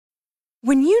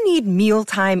When you need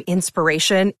mealtime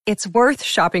inspiration, it's worth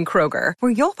shopping Kroger,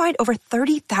 where you'll find over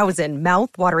 30,000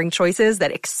 mouth-watering choices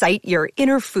that excite your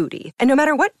inner foodie. And no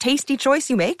matter what tasty choice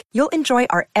you make, you'll enjoy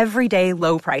our everyday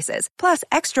low prices, plus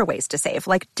extra ways to save,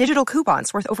 like digital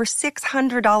coupons worth over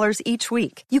 $600 each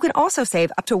week. You can also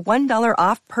save up to $1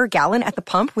 off per gallon at the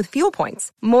pump with fuel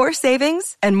points. More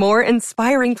savings and more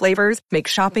inspiring flavors make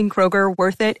shopping Kroger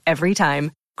worth it every time.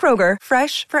 Kroger,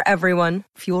 fresh for everyone.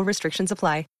 Fuel restrictions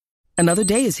apply. Another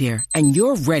day is here, and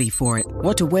you're ready for it.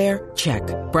 What to wear? Check.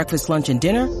 Breakfast, lunch, and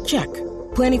dinner? Check.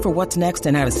 Planning for what's next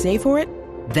and how to save for it?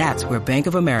 That's where Bank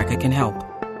of America can help.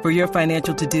 For your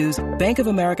financial to-dos, Bank of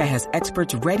America has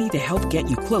experts ready to help get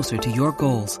you closer to your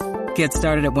goals. Get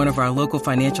started at one of our local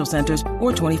financial centers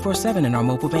or 24/7 in our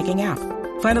mobile banking app.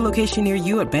 Find a location near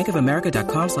you at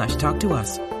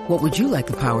bankofamerica.com/talktous. What would you like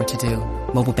the power to do?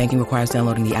 Mobile banking requires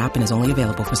downloading the app and is only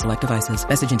available for select devices.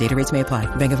 Message and data rates may apply.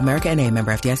 Bank of America N.A.,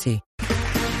 member FDIC.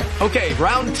 Okay,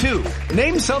 round two.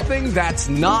 Name something that's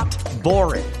not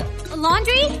boring. A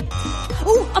laundry?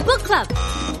 Ooh, a book club.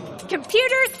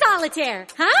 Computer solitaire,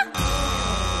 huh?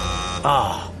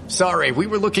 Ah, sorry, we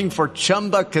were looking for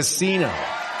Chumba Casino.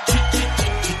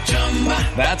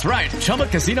 That's right.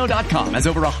 ChumbaCasino.com has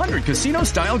over 100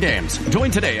 casino-style games.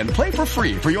 Join today and play for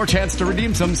free for your chance to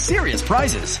redeem some serious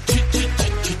prizes.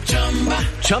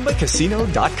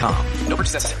 ChumbaCasino.com. No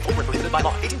purchase necessary. Void where prohibited by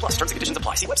law. 18 plus. Terms and conditions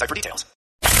apply. See website for details.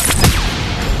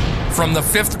 From the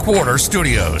Fifth Quarter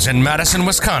Studios in Madison,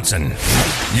 Wisconsin,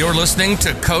 you're listening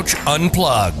to Coach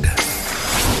Unplugged.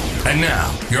 And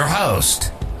now, your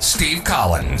host, Steve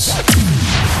Collins.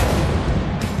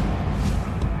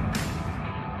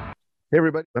 Hey,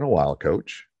 everybody. It's been a while,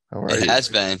 Coach. How are you? It has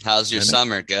been. How's your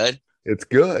summer? Good? It's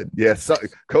good. Yeah, so,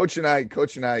 Coach and I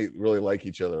really like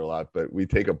each other a lot, but we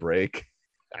take a break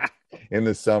in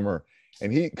the summer.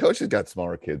 And Coach has got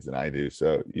smaller kids than I do,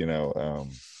 so,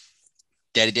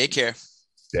 Daddy Daycare.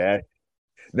 Dad.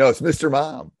 No, it's Mr.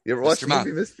 Mom. You ever watched the Mom.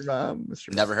 movie Mr. Mom?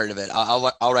 Never heard of it.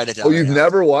 I'll write it down. Oh, you've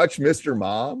never watched Mr.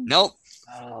 Mom? Nope.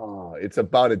 Oh, it's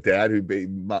about a dad who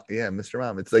Mr.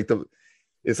 Mom.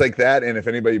 It's like that, and if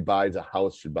anybody buys a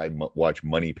house, should watch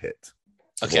Money Pit.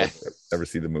 Okay. Ever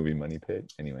see the movie Money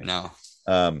Pit? Anyway. No.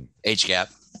 Age gap.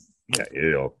 Yeah.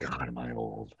 Oh God, am I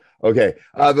old? Okay.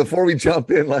 Before we jump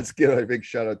in, let's give a big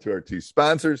shout out to our two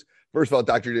sponsors. First of all,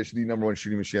 Dr. Dish, the number one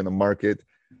shooting machine on the market.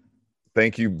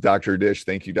 Thank you, Dr. Dish.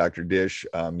 Thank you, Dr. Dish.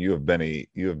 You have been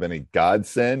a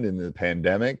godsend in the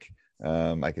pandemic.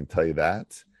 I can tell you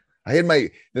that.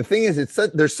 The thing is,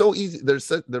 they're so easy.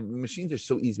 The machines are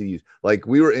so easy to use. Like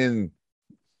we were in,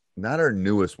 not our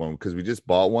newest one because we just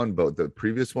bought one, but the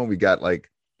previous one we got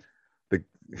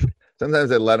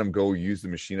sometimes I let them go use the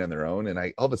machine on their own. And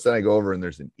all of a sudden I go over and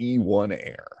there's an E1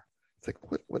 Air. It's like,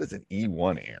 what is an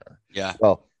E1 Air? Yeah.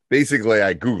 Well, basically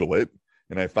I Google it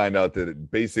and I find out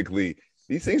that these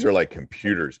things are like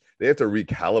computers. They have to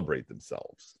recalibrate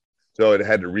themselves. So it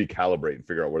had to recalibrate and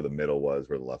figure out where the middle was,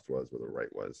 where the left was, where the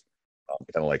right was,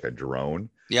 kind of like a drone.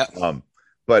 Yeah.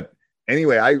 But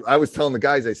anyway, I was telling the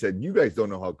guys, I said, you guys don't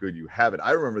know how good you have it.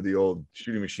 I remember the old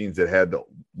shooting machines that had the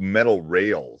metal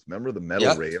rails. Remember the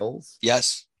metal rails?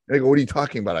 Yes. And they go, what are you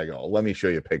talking about? I go, let me show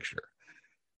you a picture.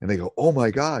 And they go, oh my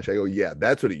gosh. I go, yeah,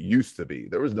 that's what it used to be.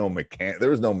 There was no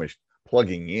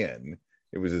plugging in.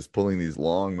 It was just pulling these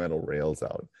long metal rails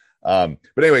out. But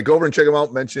anyway, go over and check them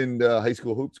out. Mentioned High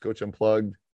School Hoops, Coach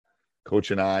Unplugged,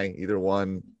 Coach and I, either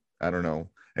one, I don't know,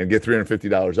 and get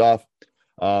 $350 off.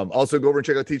 Also go over and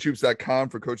check out teachhoops.com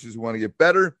for coaches who want to get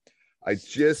better. I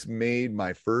just made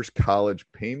my first college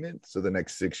payment. So the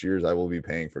next 6 years I will be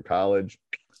paying for college.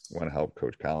 You want to help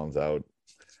Coach Collins out?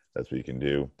 That's what you can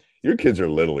do. Your kids are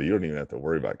little. You don't even have to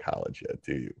worry about college yet,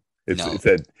 do you? It's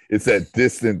that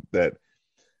distant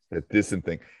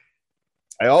thing.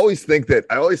 I always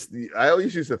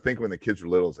used to think when the kids were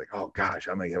little, it's like, oh gosh,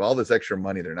 I'm going to have all this extra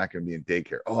money. They're not going to be in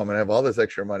daycare. Oh, I'm going to have all this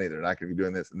extra money. They're not going to be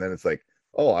doing this. And then it's like,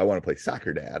 oh, I want to play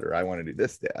soccer, Dad, or I want to do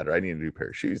this, Dad, or I need to do a pair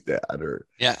of shoes, Dad, or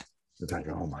it's like,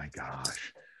 oh my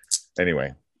gosh.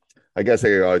 Anyway, I guess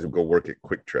I always go work at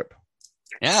Quick Trip.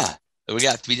 Yeah. We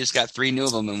just got 3 new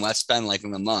of them in West Bend, like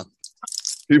in a month.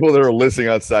 People that are listening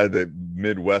outside the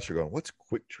Midwest are going, what's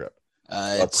Quick Trip?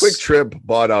 Quick Trip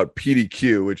bought out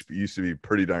PDQ, which used to be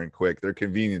pretty darn quick. They're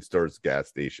convenience stores, gas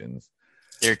stations.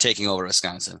 They're taking over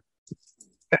Wisconsin.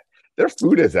 Their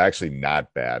food is actually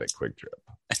not bad at Quick Trip.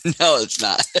 No, it's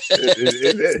not.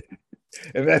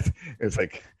 And it's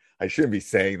like, I shouldn't be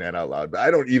saying that out loud,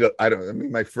 but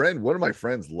one of my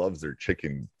friends loves their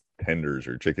chicken tenders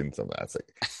or chicken something. That's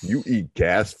like, you eat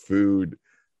gas food.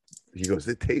 He goes,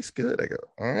 it tastes good. I go,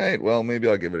 all right, well, maybe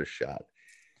I'll give it a shot.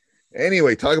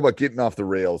 Anyway, talk about getting off the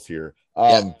rails here.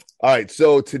 Yeah. All right,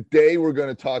 so today we're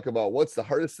going to talk about what's the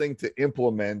hardest thing to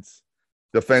implement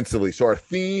defensively. So our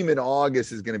theme in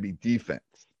August is going to be defense,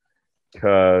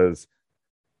 because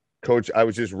Coach, I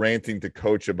was just ranting to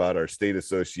Coach about our state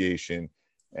association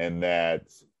and that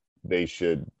they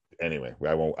should. Anyway,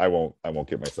 I won't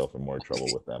get myself in more trouble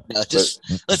with them. No,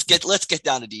 let's get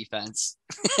down to defense.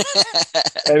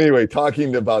 Anyway,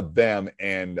 talking about them,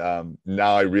 and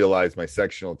now I realize my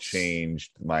sectional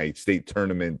changed, my state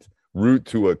tournament route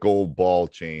to a gold ball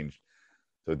changed.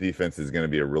 So defense is going to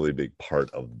be a really big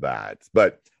part of that.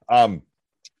 But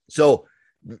so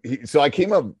I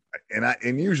came up,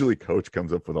 and usually Coach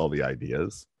comes up with all the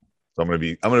ideas. So I'm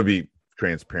gonna be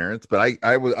transparent, but I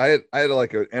had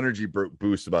like an energy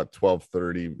boost about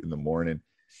 12:30 in the morning.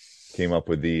 Came up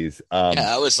with these.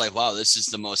 I was like, wow, this is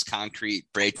the most concrete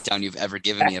breakdown you've ever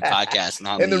given me a podcast.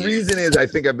 And the reason is I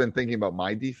think I've been thinking about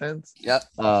my defense. Yep.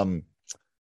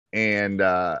 And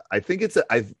I think it's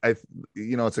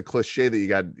it's a cliche that you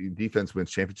got defense wins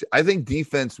championship. I think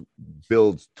defense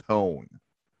builds tone.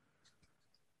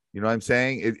 You know what I'm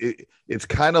saying? It's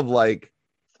kind of like,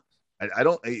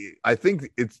 I think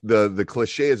it's the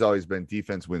cliche has always been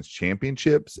defense wins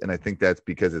championships. And I think that's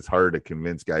because it's harder to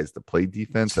convince guys to play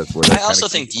defense. That's where I also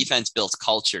think defense builds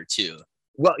culture too.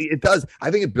 Well, it does. I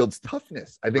think it builds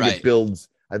toughness. I think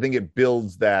it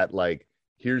builds that, like,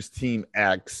 here's team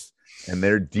X and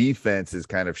their defense is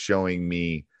kind of showing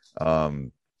me, they're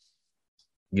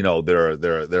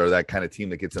that kind of team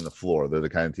that gets on the floor. They're the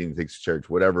kind of team that takes charge,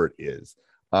 whatever it is.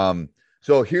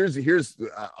 So here's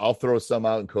I'll throw some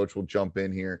out and Coach will jump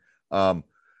in here.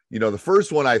 The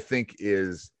first one I think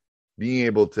is being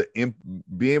able to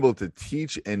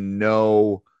teach and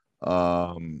know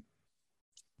the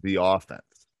offense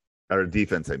or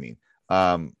defense. I mean,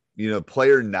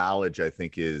 player knowledge, I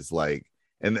think, is like,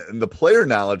 and the player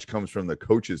knowledge comes from the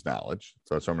coach's knowledge.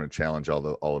 So I'm going to challenge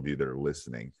all of you that are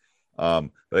listening.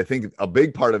 But I think a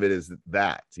big part of it is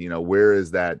that, where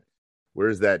is that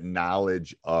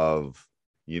knowledge of,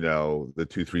 the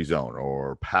 2-3 zone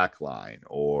or pack line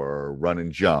or run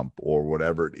and jump or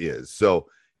whatever it is. So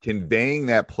conveying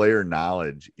that player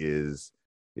knowledge is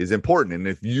important. And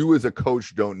if you as a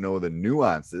coach don't know the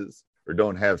nuances or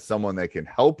don't have someone that can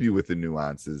help you with the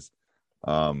nuances,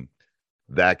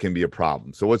 that can be a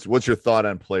problem. So what's your thought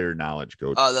on player knowledge,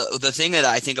 Coach? The thing that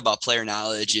I think about player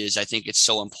knowledge is I think it's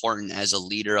so important as a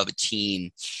leader of a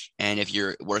team. And if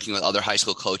you're working with other high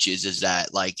school coaches, is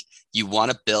that, like, you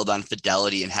want to build on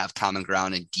fidelity and have common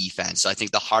ground in defense. So I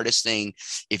think the hardest thing,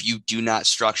 if you do not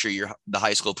structure the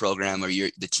high school program or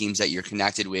the teams that you're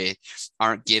connected with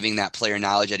aren't giving that player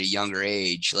knowledge at a younger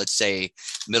age, let's say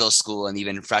middle school and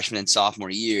even freshman and sophomore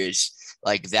years,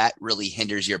 like, that really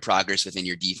hinders your progress within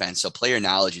your defense. So player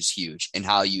knowledge is huge, and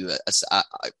how you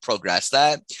progress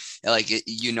that. Like,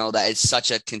 that it's such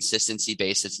a consistency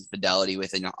basis and fidelity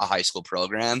within a high school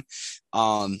program.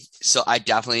 So I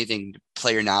definitely think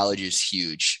player knowledge is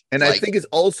huge. And I think it's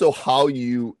also how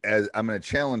you, as I'm going to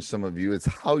challenge some of you, it's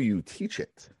how you teach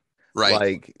it.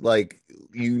 Right. Like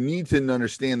you need to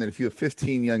understand that if you have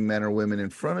 15 young men or women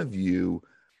in front of you,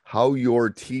 how you're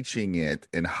teaching it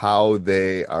and how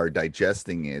they are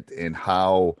digesting it and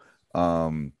how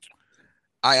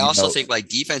I also think, like,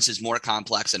 defense is more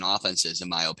complex than offenses, in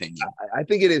my opinion. I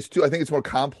think it is too. I think it's more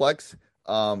complex.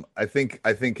 I think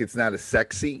it's not as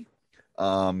sexy.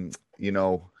 When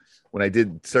I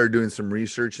started doing some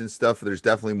research and stuff, there's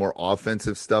definitely more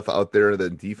offensive stuff out there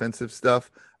than defensive stuff.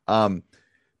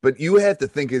 But you have to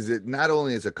think, is it not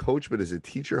only as a coach, but as a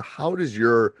teacher, how does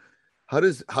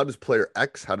player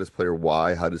X, how does player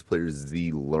Y, how does player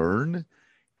Z learn?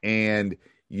 And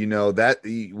that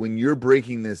when you're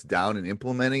breaking this down and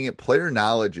implementing it, player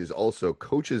knowledge is also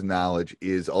coach's knowledge,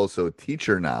 is also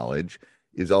teacher knowledge,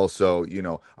 is also,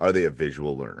 are they a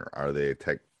visual learner? Are they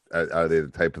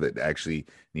the type that actually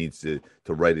needs to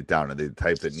write it down? Are they the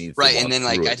type that needs right? To and then,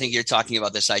 like, it? I think you're talking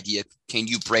about this idea. Can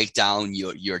you break down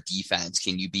your defense?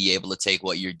 Can you be able to take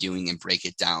what you're doing and break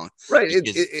it down? Right.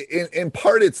 In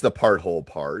part, it's the whole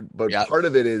part, but part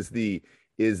of it is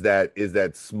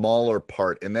that smaller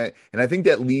part. And I think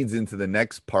that leads into the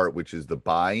next part, which is the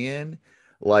buy-in.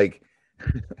 Like,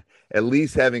 at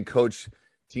least having coached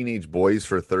teenage boys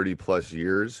for 30 plus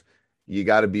years, you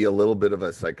got to be a little bit of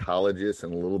a psychologist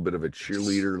and a little bit of a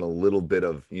cheerleader and a little bit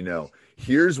of,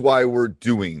 here's why we're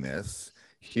doing this.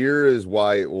 Here is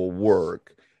why it will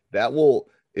work. That will,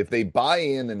 if they buy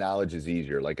in, the knowledge is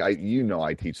easier. Like, I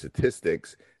teach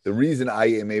statistics. The reason I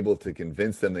am able to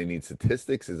convince them they need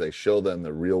statistics is I show them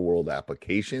the real world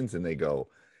applications, and they go,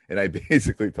 and I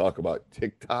basically talk about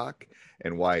TikTok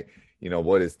and why,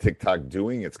 what is TikTok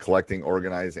doing? It's collecting,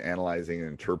 organizing, analyzing, and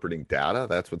interpreting data.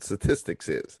 That's what statistics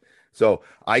is. So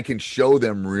I can show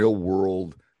them real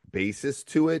world basis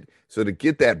to it. So to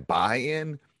get that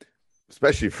buy-in,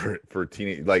 especially for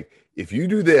teenage, like if you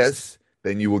do this,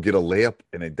 then you will get a layup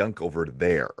and a dunk over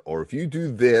there. Or if you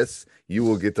do this, you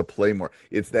will get to play more.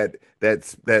 It's that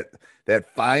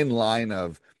fine line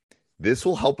of this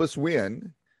will help us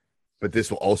win, but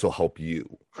this will also help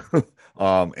you.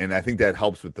 And I think that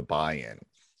helps with the buy-in.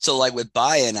 So like with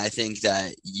buy-in, I think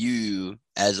that you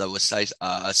as a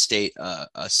state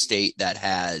that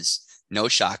has no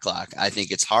shot clock, I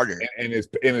think it's harder. And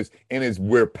it's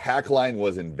where pack line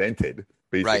was invented.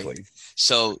 Basically. Right.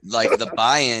 So like the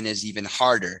buy-in is even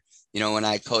harder. When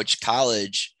I coached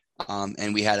college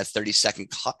and we had a 30-second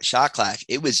shot clock,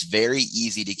 it was very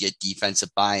easy to get defensive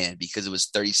buy-in because it was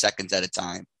 30 seconds at a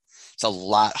time. It's a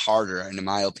lot harder, in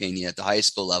my opinion, at the high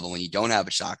school level when you don't have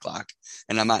a shot clock.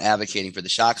 And I'm not advocating for the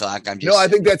shot clock. I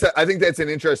think that's an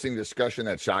interesting discussion,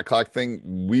 that shot clock thing.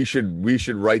 We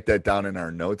should write that down in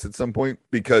our notes at some point,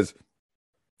 because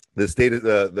the state of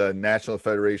the National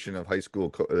Federation of High School,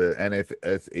 the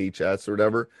NFHS or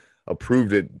whatever,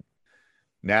 approved it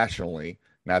nationally.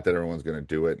 Not that everyone's going to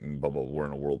do it, and blah, blah, we're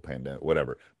in a world pandemic,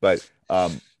 whatever. But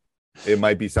it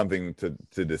might be something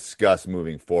to discuss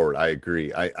moving forward. I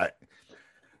agree.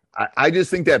 I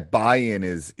just think that buy-in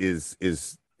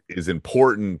is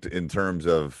important in terms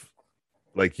of,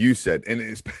 like you said,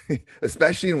 and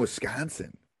especially in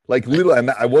Wisconsin. Like literally,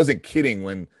 I wasn't kidding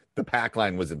when the pack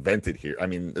line was invented here. I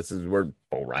mean, this is where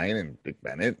Bo Ryan and Dick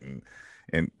Bennett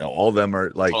and all of them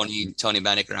are like Tony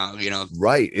Bennett around,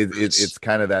 right. It's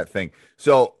kind of that thing.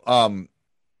 So,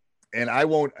 and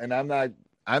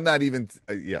I'm not even,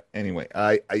 anyway,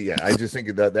 I just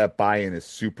think that buy-in is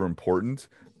super important.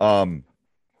 And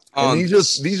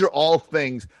these are all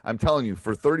things, I'm telling you,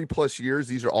 for 30 plus years,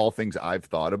 these are all things I've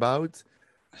thought about.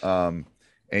 And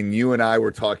you and I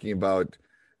were talking about,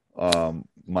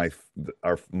 my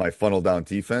funnel down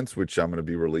defense, which I'm going to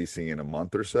be releasing in a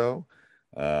month or so,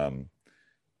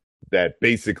 that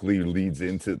basically leads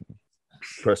into,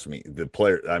 trust me, the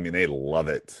player, I mean, they love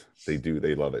it. They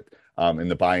love it.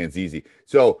 And the buy-in's easy.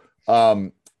 So,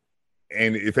 and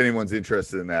if anyone's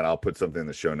interested in that, I'll put something in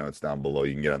the show notes down below.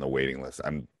 You can get on the waiting list.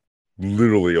 I'm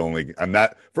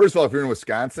not, first of all, if you're in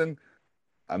Wisconsin,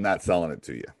 I'm not selling it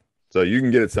to you. So you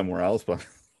can get it somewhere else, but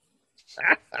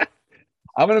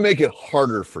I'm going to make it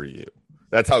harder for you.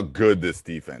 That's how good this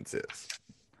defense is.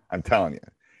 I'm telling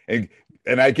you.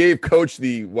 And I gave Coach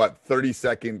the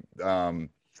 30-second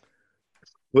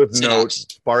Cliff Note,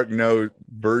 Spark Note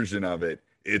version of it.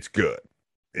 It's good.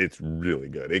 It's really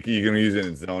good. You can use it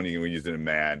in zone. You can use it in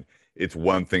man. It's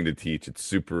one thing to teach. It's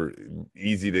super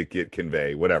easy to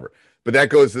convey, whatever. But that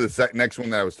goes to the next one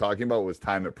that I was talking about, was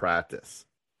time at practice.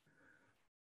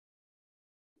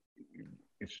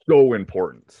 It's so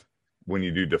important when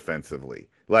you do defensively.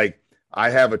 Like, I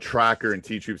have a tracker in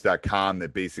teachhoops.com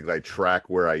that basically I track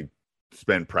where I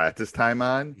spend practice time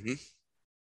on. Mm-hmm.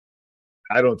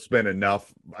 I don't spend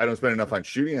enough on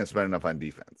shooting and spend enough on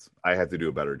defense. I have to do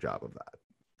a better job of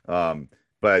that.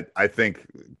 But I think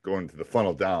going to the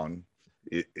funnel down,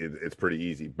 it's pretty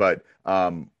easy. But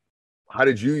how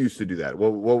did you used to do that?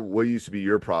 What used to be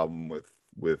your problem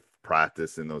with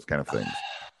practice and those kind of things?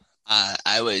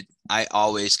 I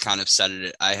always kind of set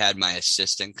it. I had my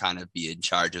assistant kind of be in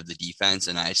charge of the defense,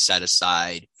 and I set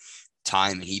aside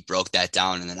time, and he broke that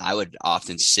down. And then I would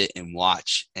often sit and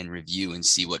watch and review and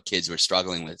see what kids were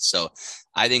struggling with. So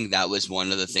I think that was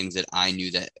one of the things that I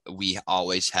knew that we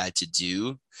always had to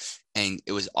do. And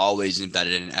it was always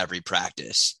embedded in every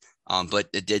practice. But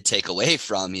it did take away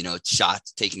from,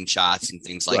 taking shots and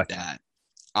things like that.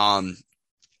 And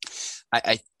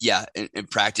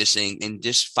practicing and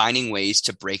just finding ways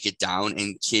to break it down.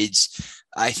 And kids,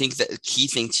 I think that the key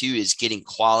thing too is getting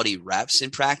quality reps in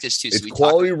practice too. It's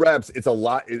quality reps. It's a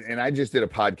lot. And I just did a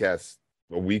podcast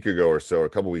a week ago or so, a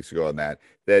couple of weeks ago on that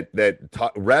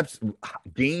reps,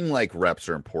 game like reps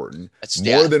are important.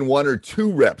 More than one or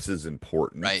two reps is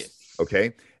important. Right.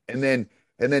 Okay. And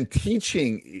then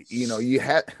teaching, you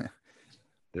had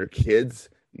their kids.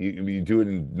 You do it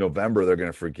in November, they're going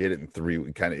to forget it in 3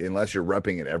 weeks, unless you're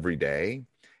repping it every day.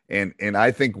 And I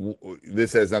think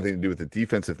this has nothing to do with the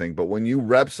defensive thing, but when you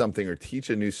rep something or teach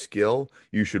a new skill,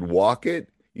 you should walk it,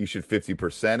 you should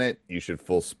 50% it, you should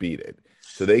full speed it,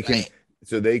 so they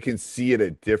can see it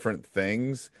at different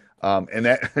things. And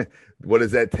that, what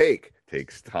does that take?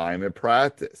 Takes time at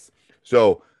practice.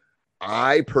 So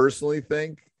I personally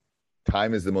think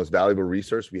time is the most valuable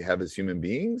resource we have as human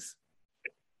beings.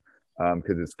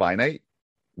 Because it's finite.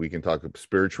 We can talk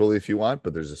spiritually if you want,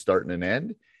 but there's a start and an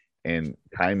end. and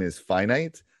time is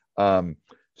finite.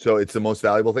 So it's the most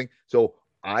valuable thing. So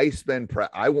I spend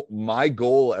my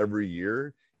goal every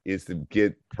year is to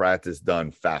get practice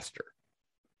done faster.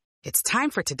 It's time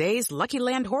for today's Lucky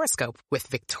Land horoscope with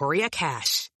Victoria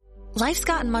Cash. Life's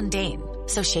gotten mundane,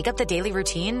 so shake up the daily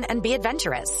routine and be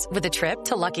adventurous with a trip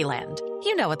to Lucky Land.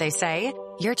 You know what they say,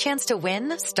 your chance to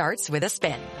win starts with a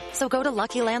spin. So go to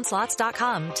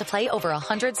LuckyLandSlots.com to play over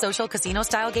 100 social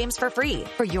casino-style games for free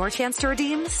for your chance to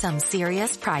redeem some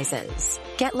serious prizes.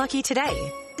 Get lucky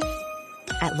today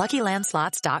at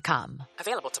LuckyLandSlots.com.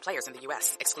 Available to players in the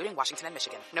U.S., excluding Washington and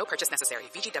Michigan. No purchase necessary.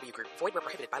 VGW Group. Void where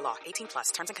prohibited by law.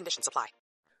 18+. Terms and conditions apply.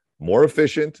 More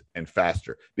efficient and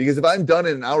faster. Because if I'm done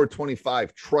in an hour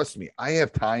 25, trust me, I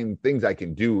have things I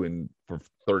can do for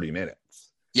 30 minutes.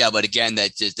 Yeah, but again,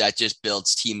 that just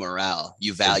builds team morale.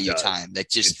 You value time.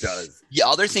 That just it does. The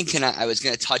other thing, I was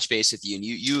going to touch base with you, and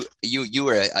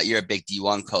you're a big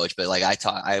D1 coach, but like I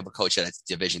have a coach at a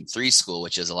Division III school,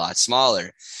 which is a lot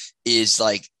smaller. Is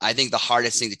like I think the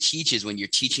hardest thing to teach is when you're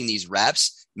teaching these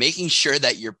reps, making sure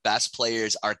that your best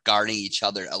players are guarding each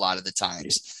other a lot of the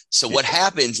times. So what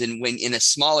happens when in a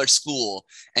smaller school,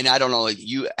 and I don't know if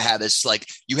you have this, like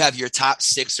you have your top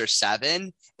 6 or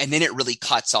 7, and then it really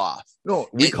cuts off. No,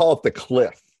 we call it the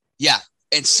cliff. Yeah.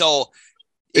 And so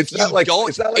it's not like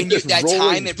that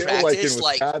time in practice,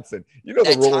 like that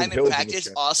time in practice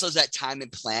also is that time in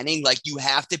planning. Like you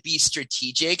have to be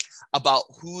strategic about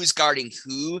who's guarding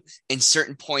who in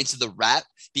certain points of the rep,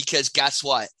 because guess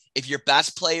what? If your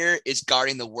best player is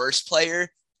guarding the worst player,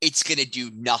 it's going to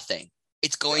do nothing.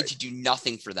 It's going to do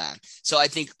nothing for them. So I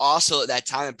think also that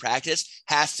time in practice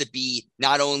has to be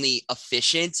not only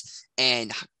efficient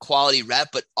and quality rep,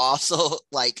 but also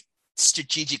like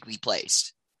strategically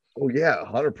placed. Oh yeah,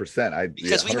 100%.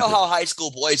 Because we know how high school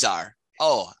boys are.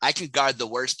 Oh, I can guard the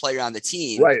worst player on the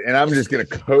team. Right. And I'm just going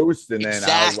to coast and then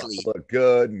I'll look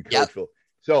good and coach. Yep.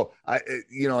 So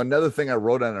another thing I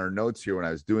wrote on our notes here when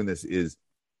I was doing this is,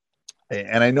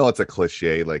 and I know it's a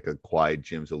cliche, like a quiet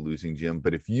gym's a losing gym,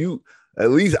 but if you, at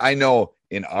least I know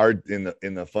in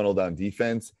the funnel down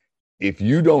defense, if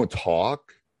you don't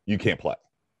talk, you can't play.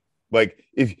 Like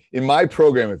if in my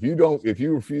program, if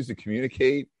you refuse to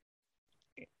communicate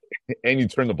and you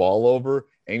turn the ball over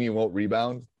and you won't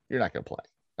rebound, you're not going to play.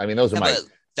 I mean,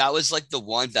 that was like the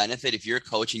one benefit. If you're a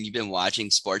coach and you've been watching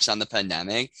sports on the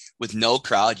pandemic with no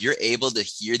crowd, you're able to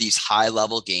hear these high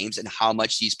level games and how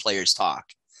much these players talk.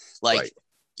 Like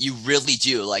you really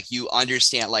do. Like you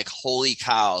understand, like, holy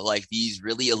cow, like these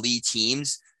really elite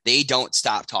teams, they don't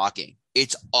stop talking.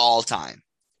 It's all time.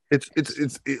 I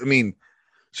mean,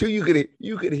 sure, you could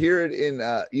hear it in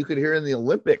the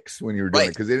Olympics when you were doing it,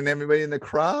 because they didn't have anybody in the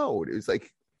crowd. It was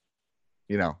like,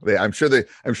 I'm sure they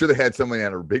had somebody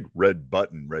on a big red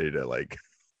button ready to like,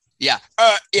 beep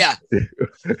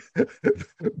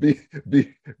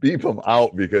them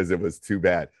out because it was too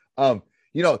bad. So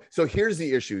here's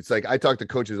the issue. It's like I talk to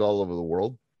coaches all over the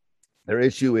world. Their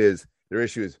issue is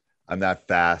I'm not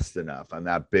fast enough. I'm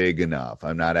not big enough.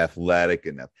 I'm not athletic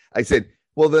enough. I said,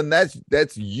 well, then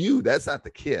that's you. That's not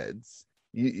the kids.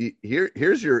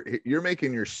 You're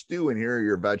making your stew, and here are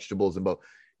your vegetables. And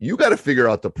you got to figure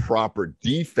out the proper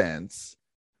defense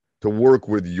to work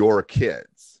with your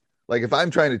kids. Like if I'm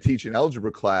trying to teach an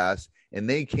algebra class and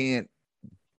they can't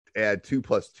add 2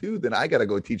 + 2, then I got to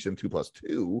go teach them 2 +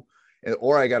 2,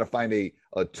 or I got to find a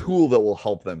tool that will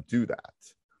help them do that.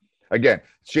 Again,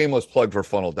 shameless plug for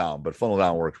Funnel Down, but Funnel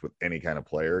Down works with any kind of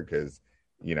player because,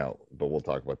 but we'll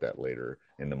talk about that later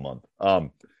in the month.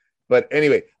 But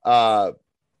anyway, no,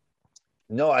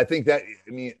 I think that,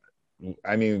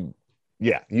 I mean,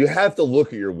 yeah, you have to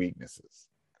look at your weaknesses.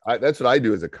 That's what I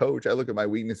do as a coach. I look at my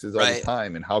weaknesses all the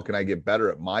time, and how can I get better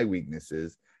at my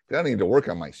weaknesses? I don't need to work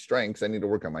on my strengths. I need to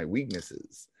work on my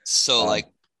weaknesses. So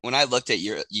when I looked at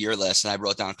your list and I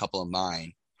wrote down a couple of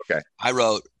mine, I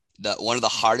wrote that one of the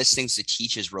hardest things to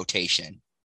teach is rotation.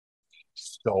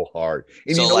 So hard.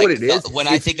 And so, you know what it is? When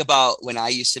I think about when I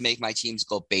used to make my teams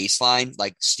go baseline,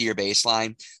 like steer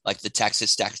baseline, like the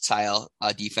Texas Tech-style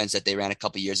defense that they ran a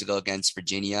couple of years ago against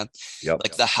Virginia.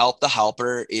 Like the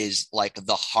helper is like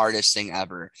the hardest thing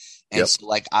ever. And so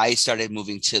like I started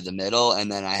moving to the middle,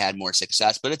 and then I had more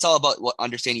success. But it's all about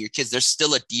understanding your kids. There's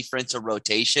still a defensive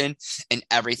rotation in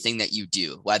everything that you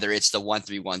do, whether it's the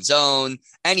 1-3-1 zone,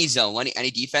 any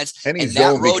defense. Any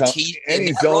zone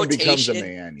becomes a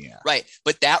man. Yeah. Right.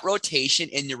 But that rotation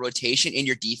in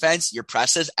your defense, your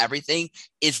presses, everything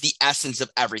is the essence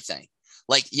of everything.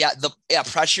 Like,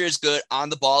 pressure is good, on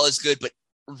the ball is good, but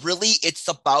really it's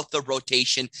about the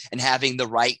rotation and having the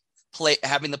right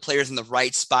having the players in the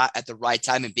right spot at the right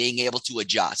time and being able to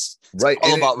adjust. It's right.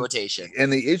 all about rotation.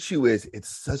 And the issue is it's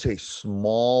such a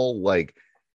small, like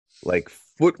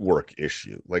footwork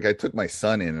issue. Like I took my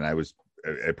son in and I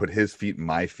put his feet in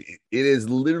my feet. It is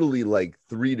literally like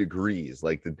 3 degrees,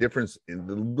 like the difference in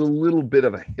the little bit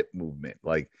of a hip movement.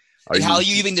 Like how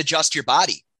you even adjust your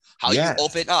body, how Yes. you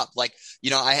open up. Like,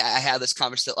 I have this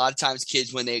conversation. A lot of times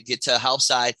kids, when they get to help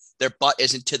side, their butt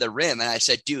isn't to the rim. And I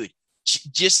said, dude,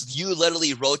 just you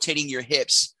literally rotating your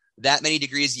hips that many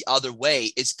degrees the other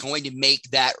way is going to make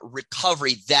that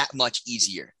recovery that much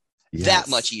easier. Yes. That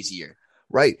much easier.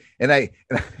 Right. And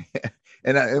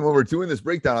when we're doing this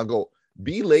breakdown, I'll go,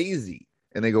 be lazy.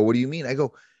 And they go, what do you mean? I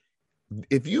go,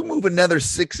 if you move another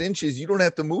 6 inches, you don't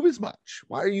have to move as much.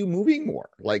 Why are you moving more?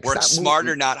 Like, work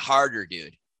smarter, not harder,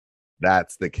 dude.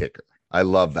 That's the kicker. I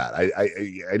love that. I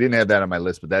didn't have that on my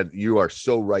list, but that you are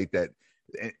so right that,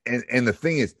 and the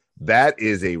thing is, that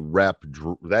is a rep.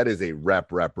 That is a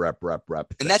rep.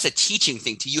 And that's a teaching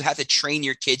thing too. You have to train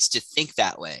your kids to think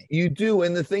that way. You do.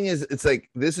 And the thing is, it's like,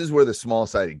 this is where the small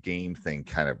sided game thing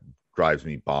kind of drives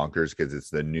me bonkers, because it's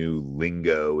the new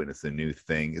lingo and it's the new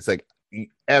thing. It's like,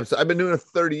 I've been doing it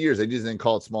 30 years. I just didn't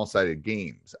call it small sided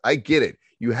games. I get it.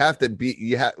 You have to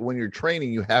be, when you're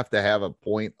training, you have to have a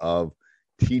point of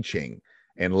teaching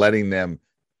and letting them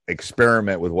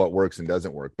experiment with what works and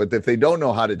doesn't work. But if they don't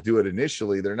know how to do it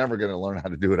initially, they're never going to learn how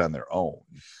to do it on their own.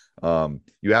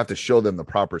 You have to show them the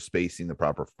proper spacing, the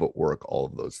proper footwork, all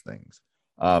of those things.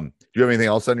 Do you have anything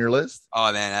else on your list?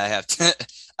 Oh man, I have to,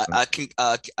 I think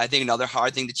another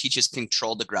hard thing to teach is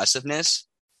controlled aggressiveness.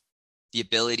 The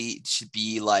ability to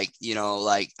be like,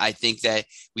 I think that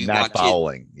we not want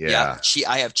fouling. Yeah.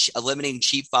 I have eliminating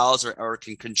cheap fouls or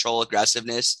can control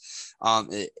aggressiveness.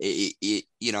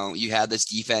 You have this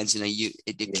defense and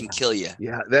it can kill you.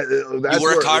 Yeah. That's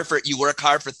you work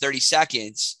hard for 30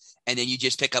 seconds and then you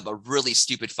just pick up a really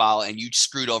stupid foul and you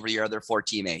screwed over your other 4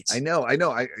 teammates. I know.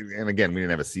 And again, we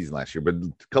didn't have a season last year, but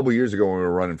a couple of years ago when we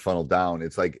were running funnel down,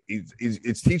 it's like,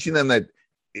 it's teaching them that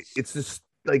it's this,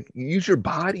 like, use your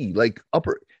body, like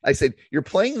I said, you're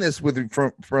playing this with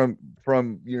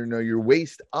from your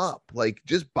waist up, like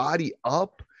just body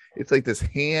up. It's like this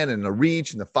hand and the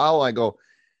reach and the foul. I go,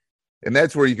 and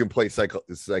that's where you can play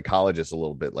psychologist a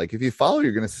little bit. Like if you foul,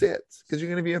 you're going to sit because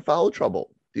you're going to be in foul trouble.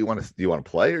 Do you want to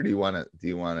play or do you want to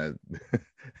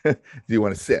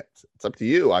sit? It's up to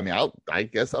you. I mean, I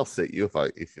guess I'll sit you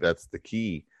if that's the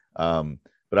key.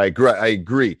 But I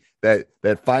agree that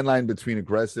fine line between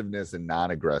aggressiveness and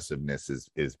non-aggressiveness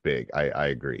is big. I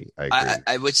agree.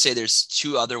 I would say there's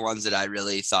 2 other ones that I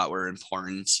really thought were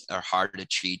important or hard to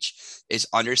teach is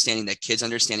understanding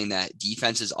that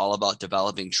defense is all about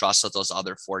developing trust with those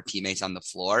other 4 teammates on the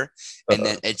floor. And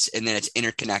then it's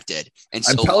interconnected. And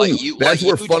so that's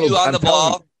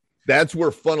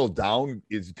where funnel down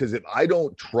is, because if I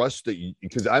don't trust that,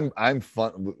 because I'm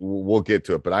fun, we'll get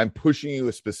to it, but I'm pushing you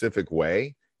a specific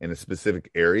way in a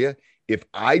specific area. If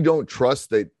I don't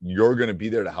trust that you're going to be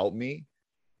there to help me,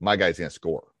 my guy's going to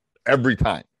score every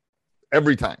time.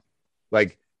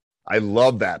 Like, I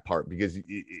love that part because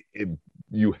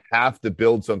you have to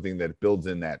build something that builds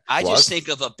in that trust. I just think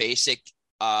of a basic,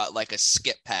 like a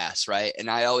skip pass, right? And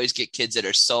I always get kids that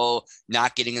are so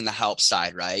not getting in the help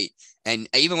side, right? And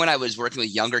even when I was working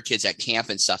with younger kids at camp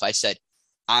and stuff, I said,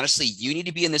 honestly, you need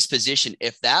to be in this position.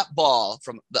 If that ball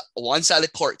from the one side of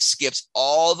the court skips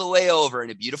all the way over in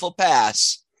a beautiful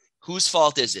pass, whose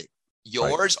fault is it?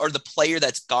 Yours or the player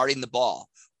that's guarding the ball?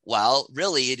 Well,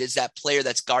 really, it is that player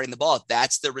that's guarding the ball.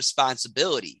 That's the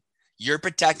responsibility. You're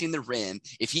protecting the rim.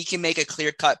 If he can make a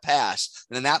clear-cut pass,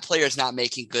 then that player is not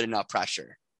making good enough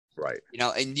pressure. Right.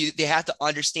 And they have to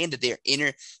understand that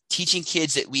they're teaching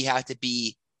kids that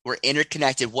we're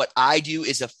interconnected. What I do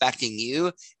is affecting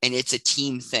you, and it's a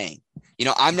team thing.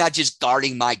 I'm not just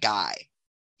guarding my guy.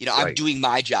 I'm doing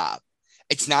my job.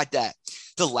 It's not that.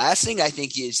 The last thing I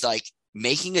think is like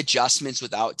making adjustments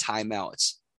without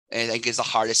timeouts. And I think is the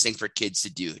hardest thing for kids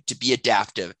to do, to be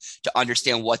adaptive, to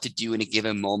understand what to do in a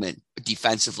given moment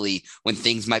defensively when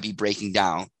things might be breaking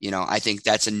down. I think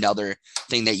that's another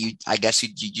thing that you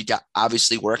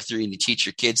obviously work through and you teach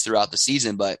your kids throughout the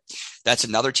season, but that's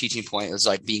another teaching point is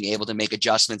like being able to make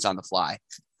adjustments on the fly.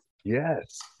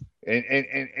 Yes.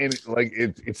 And like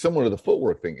it's similar to the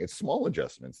footwork thing. It's small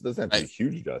adjustments. It doesn't have to be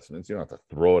huge adjustments. You don't have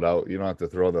to throw it out. You don't have to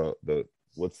throw the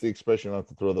what's the expression? You don't have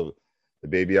to throw the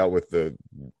baby out with the,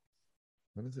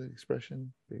 what is the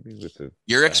expression? Baby with the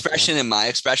your expression and my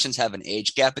expressions have an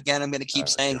age gap again. I'm going to keep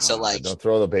saying. God, so like, don't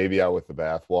throw the baby out with the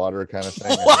bathwater kind of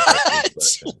thing.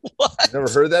 What? Never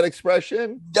heard that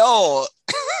expression? No.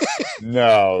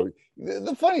 No.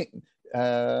 The funny,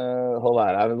 Hold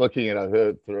on. I'm looking at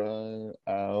throw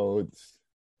out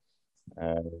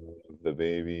the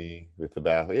baby with the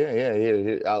bath. Yeah.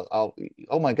 Here. I'll.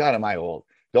 Oh my God, am I old?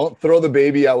 Don't throw the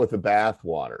baby out with the bath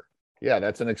water. Yeah,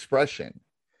 that's an expression.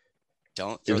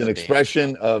 Don't throw It's an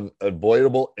expression of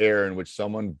avoidable error in which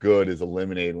someone good is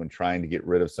eliminated when trying to get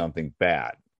rid of something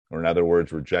bad, or in other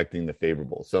words, rejecting the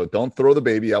favorable. So don't throw the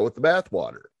baby out with the bath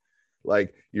water.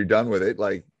 Like, you're done with it.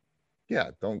 Like,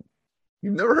 yeah, don't.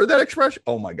 You've never heard that expression?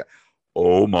 Oh my God.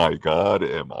 Oh my God,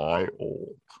 am I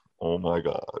old? Oh my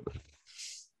God.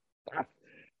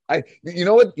 You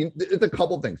know what? It's a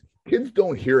couple things. Kids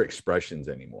don't hear expressions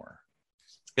anymore.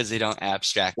 Because they don't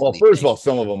abstract. Well, first of all,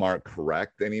 some of them aren't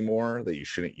correct anymore that you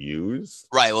shouldn't use.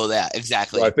 Right. Well, yeah,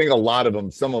 exactly. So I think a lot of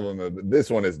them, some of them, this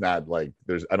one is not like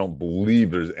I don't believe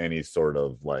there's any sort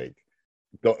of like,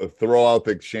 throw out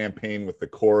the champagne with the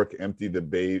cork, empty the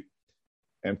baby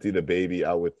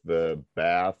out with the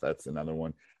bath. That's another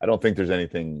one. I don't think there's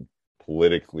anything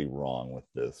politically wrong with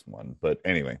this one. But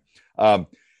anyway,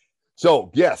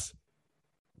 so yes,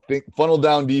 funnel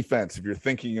down defense. If you're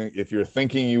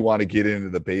thinking you want to get into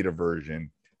the beta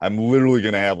version, I'm literally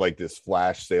going to have like this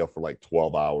flash sale for like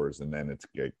 12 hours, and then it's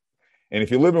good. And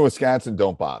if you live in Wisconsin,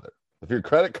 don't bother. If your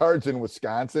credit card's in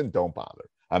Wisconsin, don't bother.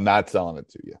 I'm not selling it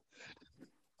to you.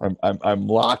 I'm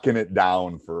locking it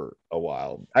down for a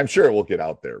while. I'm sure it will get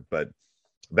out there, but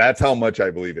that's how much I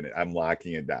believe in it. I'm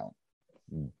locking it down.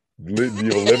 You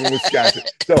live in Wisconsin.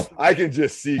 So I can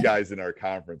just see guys in our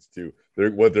conference too.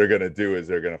 What they're going to do is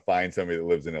they're going to find somebody that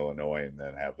lives in Illinois and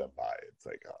then have them buy it. It's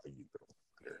like,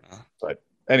 but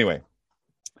anyway,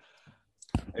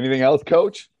 anything else,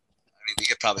 Coach? I mean, we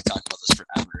could probably talk about this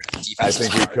forever. I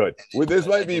think we could. Well, this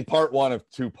might be part one of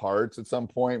 2 parts at some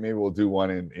point. Maybe we'll do one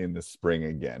in the spring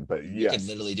again. But yes, we could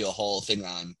literally do a whole thing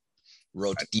on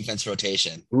defense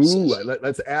rotation. Ooh,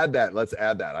 let's add that.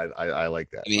 I like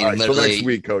that. I mean, all right, till next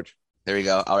week, Coach. There you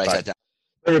go. I'll write that down.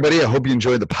 Everybody, I hope you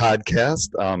enjoyed the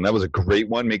podcast. That was a great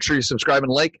one. Make sure you subscribe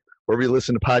and like wherever you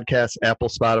listen to podcasts, Apple,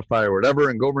 Spotify, or whatever,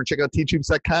 and go over and check out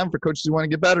teachhoops.com for coaches who want to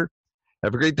get better.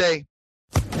 Have a great day.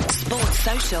 Sports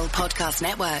Social Podcast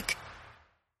Network.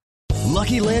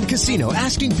 Lucky Land Casino,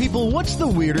 asking people, what's the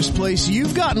weirdest place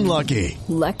you've gotten lucky?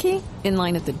 Lucky? In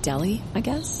line at the deli, I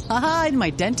guess? Aha, in my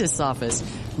dentist's office.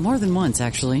 More than once,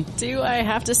 actually. Do I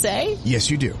have to say?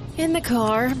 Yes, you do. In the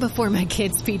car before my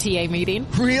kids' PTA meeting.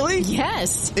 Really?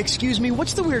 Yes. Excuse me,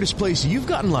 what's the weirdest place you've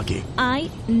gotten lucky? I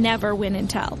never win and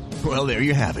tell. Well, there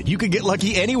you have it. You can get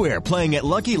lucky anywhere, playing at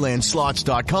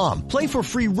LuckyLandSlots.com. Play for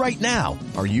free right now.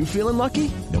 Are you feeling lucky?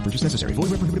 No purchase necessary.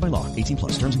 Void where prohibited by law.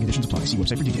 18+. Terms and conditions apply. See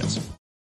website for details.